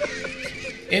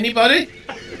 Anybody?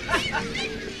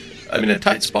 I'm in a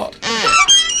tight spot.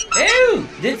 Oh,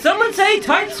 did someone say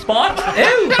tight spot?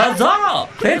 Oh, huzzah!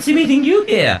 Fancy meeting you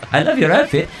here. I love your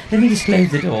outfit. Let me just close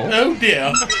the door. Oh,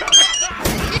 dear.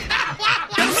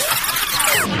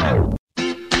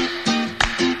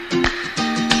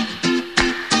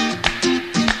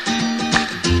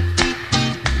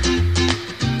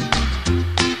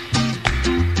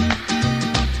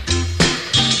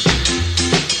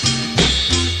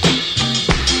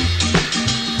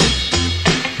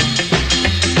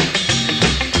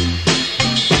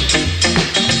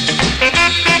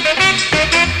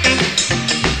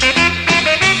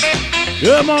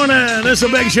 Good morning. This is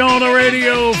a big show on the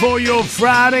radio for your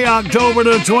Friday, October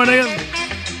the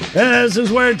 20th. This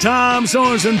is where Tom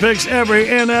Sorensen picks every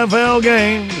NFL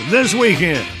game this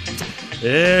weekend.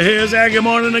 Here's our good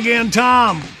morning again,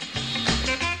 Tom.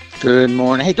 Good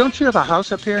morning. Hey, don't you have a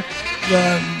house up here?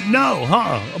 No,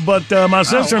 but my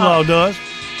sister-in-law does.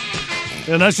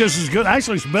 And that's just as good.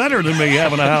 Actually, it's better than me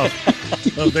having a house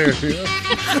up there.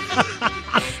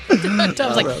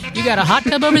 Tom's like, you got a hot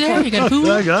tub over there? You got a pool?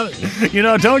 I got it. You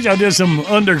know, I told you I did some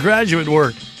undergraduate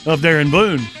work up there in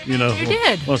Boone. You know, you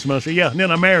did? Once a month. Yeah, and then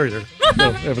I married her.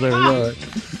 So, over there.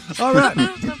 All right.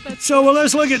 So, well,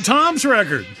 let's look at Tom's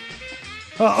record.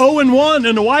 0-1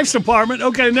 in the wife's department.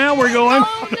 Okay, now we're going.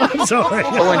 I'm sorry.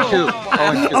 0-2.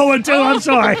 0-2. I'm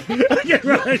sorry.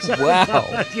 Right. Wow.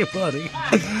 You're funny.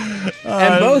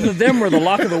 And both of them were the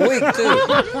lock of the week, too.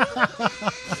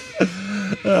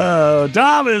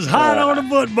 Tom is hot on the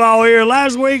football here.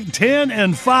 Last week,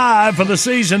 10-5 for the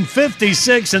season,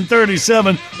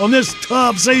 56-37 on this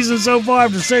tough season so far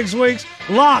after 6 weeks.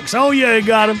 Locks, oh yeah, you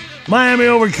got him. Miami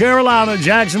over Carolina,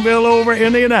 Jacksonville over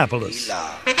Indianapolis.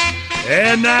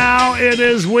 And now it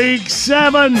is week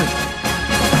 7.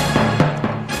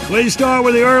 We start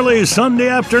with the early Sunday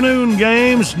afternoon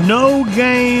games. No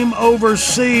game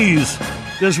overseas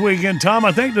this weekend, Tom.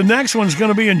 I think the next one's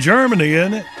going to be in Germany,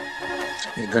 isn't it?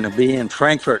 You're going to be in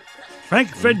Frankfurt.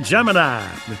 Frankfurt, Germany. All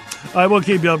right, we'll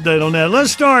keep you updated on that. Let's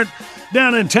start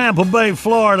down in Tampa Bay,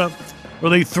 Florida, where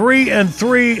the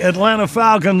 3-3 Atlanta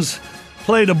Falcons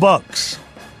play the Bucks.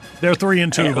 They're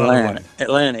 3-2, by the way.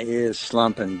 Atlanta is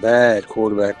slumping. Bad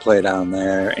quarterback play down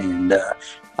there, and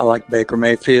I like Baker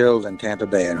Mayfield and Tampa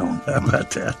Bay at home. How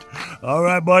about that? All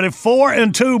right, buddy.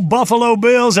 4-2 Buffalo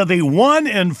Bills at the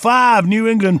 1-5 New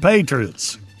England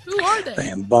Patriots. Who are they?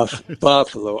 Man,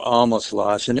 Buffalo almost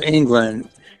lost. In England,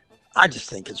 I just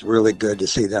think it's really good to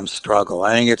see them struggle.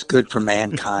 I think it's good for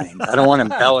mankind. I don't want to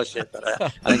embellish it, but I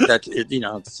think that's it,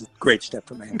 it's a great step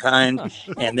for mankind.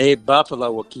 And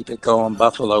Buffalo will keep it going.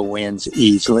 Buffalo wins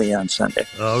easily on Sunday.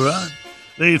 All right.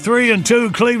 The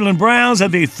 3-2 Cleveland Browns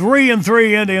at the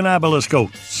 3-3 Indianapolis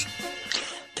Colts.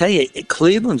 Tell you,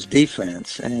 Cleveland's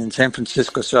defense, and San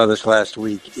Francisco saw this last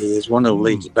week, is one of the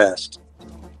league's best.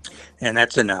 And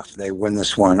that's enough. They win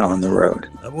this one on the road.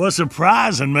 That was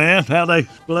surprising, man, how they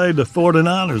played the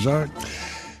 49ers. All right.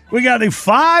 We got the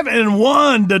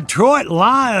 5-1 Detroit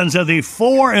Lions at the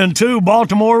 4-2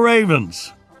 Baltimore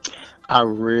Ravens. I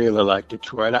really like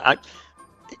Detroit. I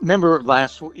remember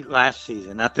last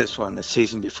season, not this one, the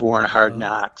season before in Hard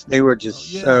Knocks. They were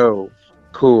just so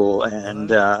cool.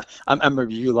 And I remember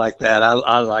you like that.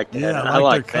 I like that. Yeah, I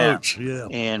like their coach. Yeah.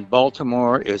 And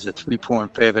Baltimore is a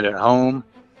 3-point favorite at home.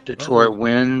 Detroit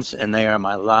wins, and they are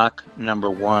my lock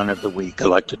number 1 of the week. I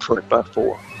like Detroit by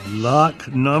 4. Lock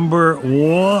number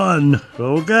 1.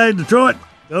 Okay, Detroit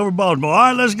over Baltimore. All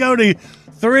right, let's go to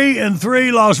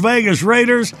 3-3 Las Vegas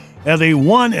Raiders and the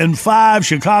 1-5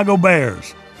 Chicago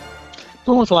Bears.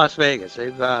 Going with Las Vegas.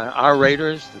 Our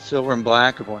Raiders, the silver and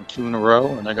black, have won 2 in a row,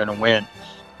 and they're going to win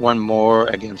one more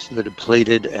against the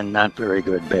depleted and not very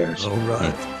good Bears. All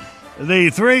right.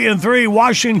 The 3-3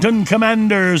 Washington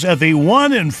Commanders at the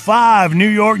 1-5 New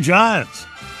York Giants.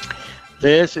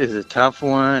 This is a tough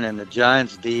one, and the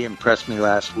Giants D impressed me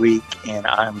last week, and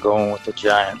I'm going with the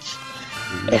Giants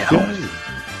at home.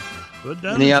 Put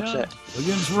down In the upset.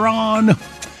 Against Ron.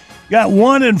 Got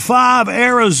 1-5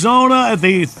 Arizona at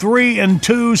the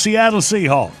 3-2 Seattle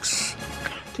Seahawks.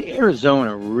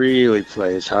 Arizona really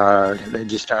plays hard. They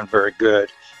just aren't very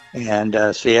good. And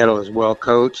Seattle is well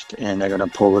coached, and they're going to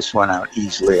pull this one out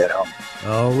easily at home.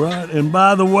 All right. And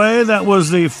by the way, that was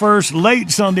the first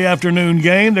late Sunday afternoon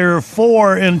game. There are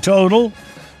 4 in total.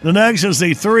 The next is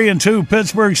the 3-2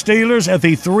 Pittsburgh Steelers at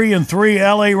the 3-3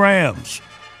 LA Rams.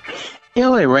 The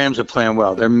LA Rams are playing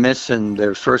well. They're missing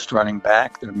their first running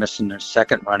back. They're missing their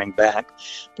second running back.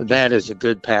 But that is a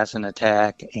good passing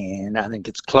attack, and I think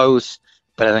it's close.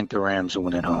 But I think the Rams will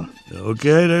win at home.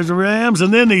 Okay, there's the Rams.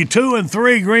 And then the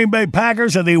 2-3 Green Bay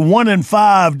Packers and the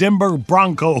 1-5 Denver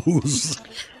Broncos.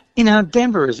 You know,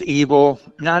 Denver is evil,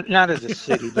 not as a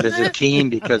city, but as a team,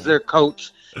 because their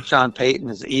coach, Sean Payton,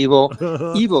 is evil.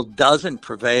 Evil doesn't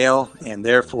prevail, and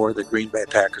therefore the Green Bay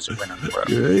Packers will win on the road.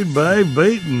 Green Bay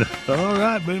beaten. All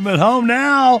right, beat them at home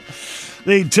now.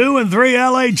 The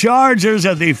 2-3 LA Chargers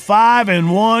at the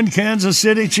 5-1 Kansas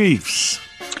City Chiefs.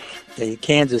 The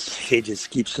Kansas City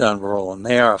just keeps on rolling.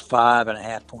 They are a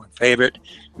 5.5-point favorite.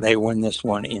 They win this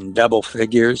one in double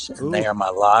figures, and they are my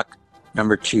lock,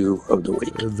 number 2 of the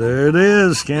week. There it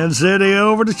is, Kansas City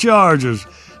over the Chargers.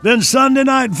 Then Sunday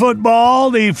night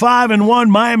football, the 5-1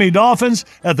 Miami Dolphins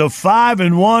at the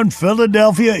 5-1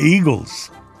 Philadelphia Eagles.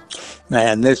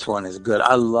 Man, this one is good.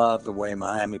 I love the way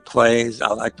Miami plays.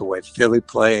 I like the way Philly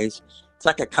plays. It's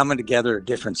like a coming together of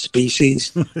different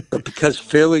species. But because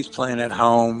Philly's playing at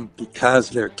home,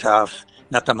 because they're tough,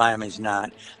 not that Miami's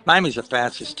not. Miami's the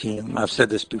fastest team, I've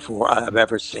said this before, I've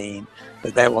ever seen.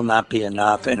 But that will not be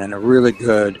enough. And in a really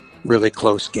good, really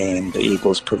close game, the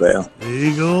Eagles prevail.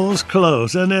 Eagles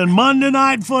close. And then Monday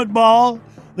night football,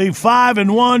 the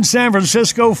 5-1 San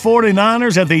Francisco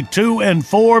 49ers at the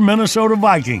 2-4 Minnesota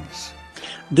Vikings.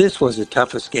 This was the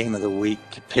toughest game of the week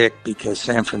to pick because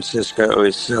San Francisco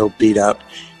is so beat up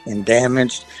and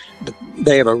damaged.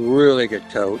 They have a really good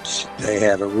coach. They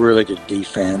have a really good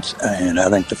defense, and I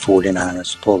think the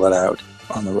 49ers pull it out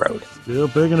on the road. Still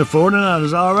picking the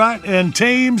 49ers, all right. And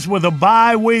teams with a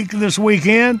bye week this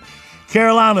weekend,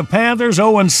 Carolina Panthers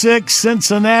 0-6,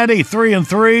 Cincinnati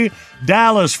 3-3,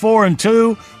 Dallas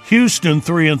 4-2, Houston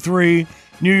 3-3,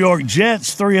 New York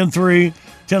Jets 3-3,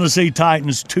 Tennessee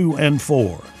Titans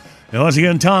 2-4. And once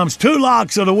again, Tom's 2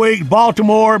 locks of the week.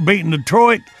 Baltimore beating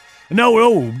Detroit.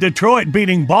 Detroit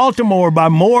beating Baltimore by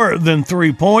more than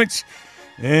 3 points.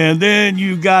 And then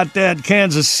you got that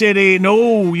Kansas City.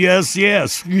 Yes.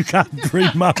 You got to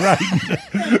read my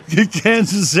writing.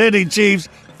 Kansas City Chiefs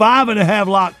 5.5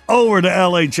 lock over the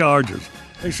LA Chargers.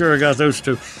 Make sure I got those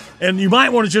 2. And you might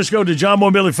want to just go to John Boy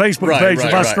and Billy Facebook page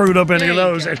if I screwed up any of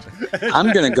those.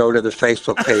 I'm going to go to the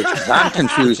Facebook page because I'm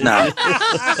confused now.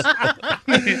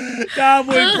 Tom,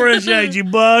 we appreciate you,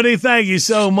 buddy. Thank you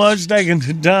so much taking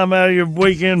the time out of your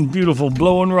weekend. Beautiful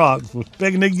blowing rock for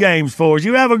picking the games for us.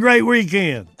 You have a great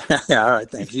weekend. All right,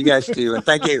 thanks. You guys too, and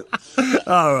thank you.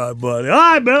 All right, buddy. All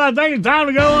right, Bill, I think it's time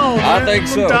to go on. I think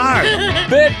so. I'm tired.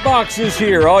 BitBox is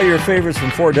here. All your favorites from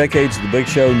 4 decades of The Big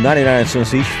Show, 99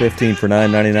 cents each, 15 for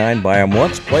 $9.99. Buy them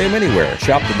once, play them anywhere.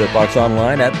 Shop the BitBox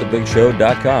online at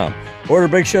thebigshow.com. Order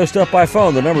Big Show stuff by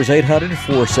phone. The number's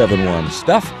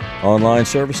 800-471-STUFF. Online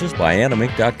services by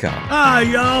animink.com.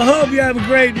 Y'all. Hope you have a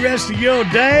great rest of your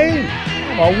day.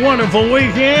 Have a wonderful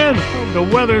weekend. Hope the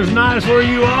weather's nice where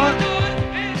you are.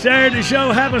 Saturday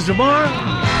show happens tomorrow.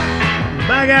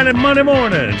 Back at it Monday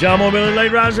morning. John Mobile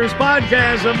Late Risers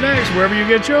podcast up next, wherever you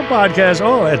get your podcast,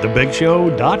 or at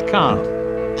thebigshow.com.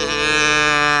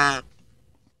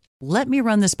 Let me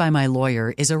run this by my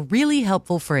lawyer is a really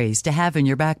helpful phrase to have in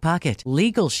your back pocket.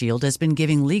 Legal Shield has been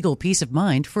giving legal peace of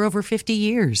mind for over 50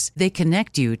 years. They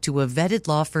connect you to a vetted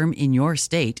law firm in your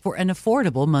state for an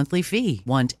affordable monthly fee.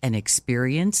 Want an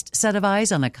experienced set of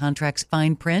eyes on a contract's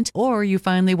fine print? Or you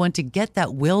finally want to get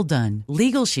that will done?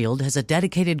 Legal Shield has a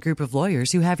dedicated group of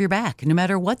lawyers who have your back, no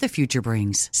matter what the future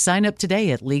brings. Sign up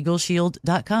today at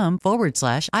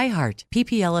LegalShield.com/iHeart.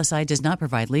 PPLSI does not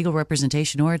provide legal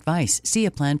representation or advice. See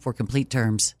a plan for complete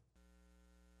terms.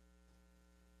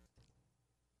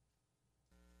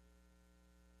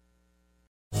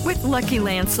 With Lucky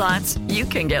Land Slots, you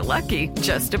can get lucky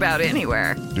just about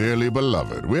anywhere. Dearly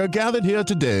beloved, we are gathered here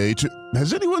today to...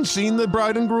 Has anyone seen the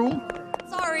bride and groom?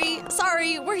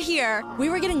 Sorry, we're here. We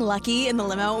were getting lucky in the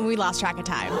limo and we lost track of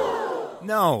time.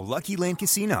 No, Lucky Land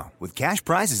Casino, with cash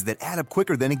prizes that add up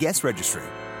quicker than a guest registry.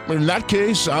 in that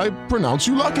case, I pronounce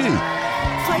you lucky.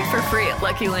 Play for free at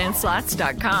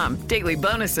LuckyLandSlots.com. Daily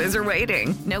bonuses are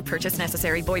waiting. No purchase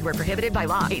necessary. Void where prohibited by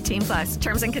law. 18+.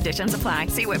 Terms and conditions apply.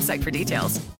 See website for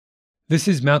details. This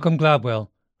is Malcolm Gladwell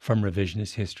from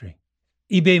Revisionist History.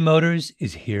 eBay Motors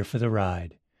is here for the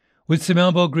ride. With some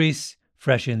elbow grease,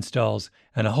 fresh installs,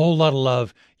 and a whole lot of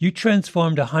love, you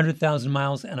transformed 100,000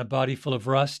 miles and a body full of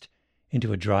rust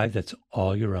into a drive that's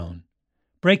all your own.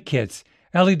 Brake kits,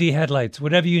 LED headlights,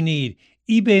 whatever you need,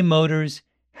 eBay Motors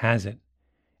has it.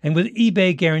 And with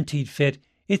eBay Guaranteed Fit,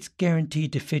 it's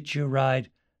guaranteed to fit your ride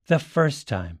the first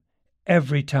time,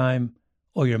 every time,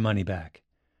 or your money back.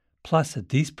 Plus, at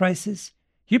these prices,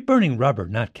 you're burning rubber,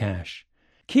 not cash.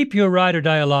 Keep your ride or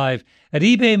die alive at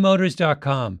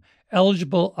ebaymotors.com.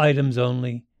 Eligible items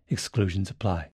only. Exclusions apply.